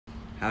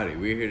Howdy,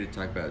 we're here to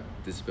talk about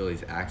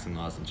disabilities acts and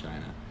laws in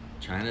China.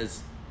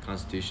 China's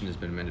constitution has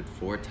been amended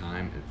 4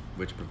 times,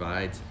 which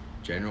provides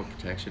general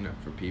protection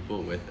for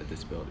people with a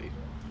disability.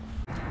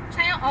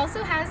 China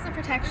also has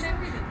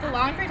the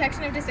Law on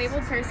Protection of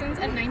Disabled Persons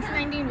of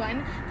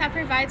 1991 that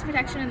provides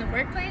protection in the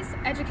workplace,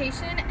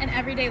 education, and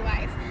everyday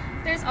life.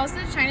 There's also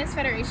China's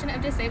Federation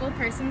of Disabled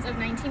Persons of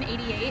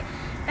 1988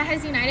 that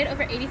has united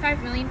over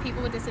 85 million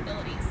people with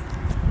disabilities.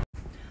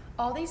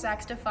 All these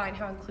acts define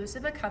how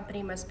inclusive a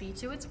company must be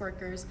to its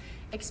workers,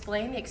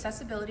 explain the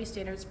accessibility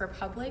standards for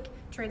public,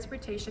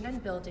 transportation,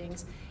 and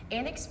buildings,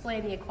 and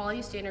explain the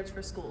equality standards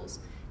for schools.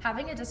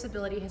 Having a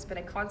disability has been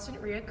a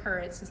constant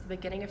reoccurrence since the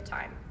beginning of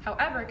time.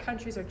 However,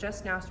 countries are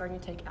just now starting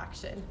to take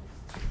action.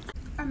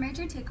 Our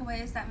major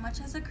takeaway is that much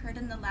has occurred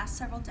in the last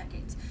several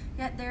decades,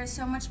 yet there is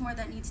so much more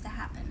that needs to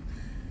happen.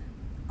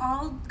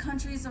 All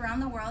countries around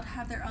the world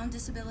have their own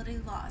disability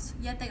laws,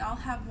 yet they all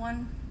have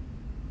one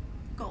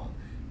goal: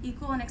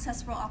 equal and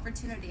accessible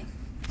opportunity.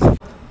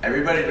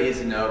 Everybody needs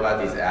to know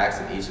about these acts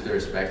in each of their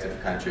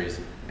respective countries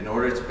in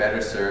order to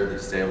better serve the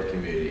disabled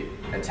community.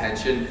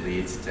 Attention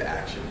leads to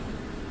action.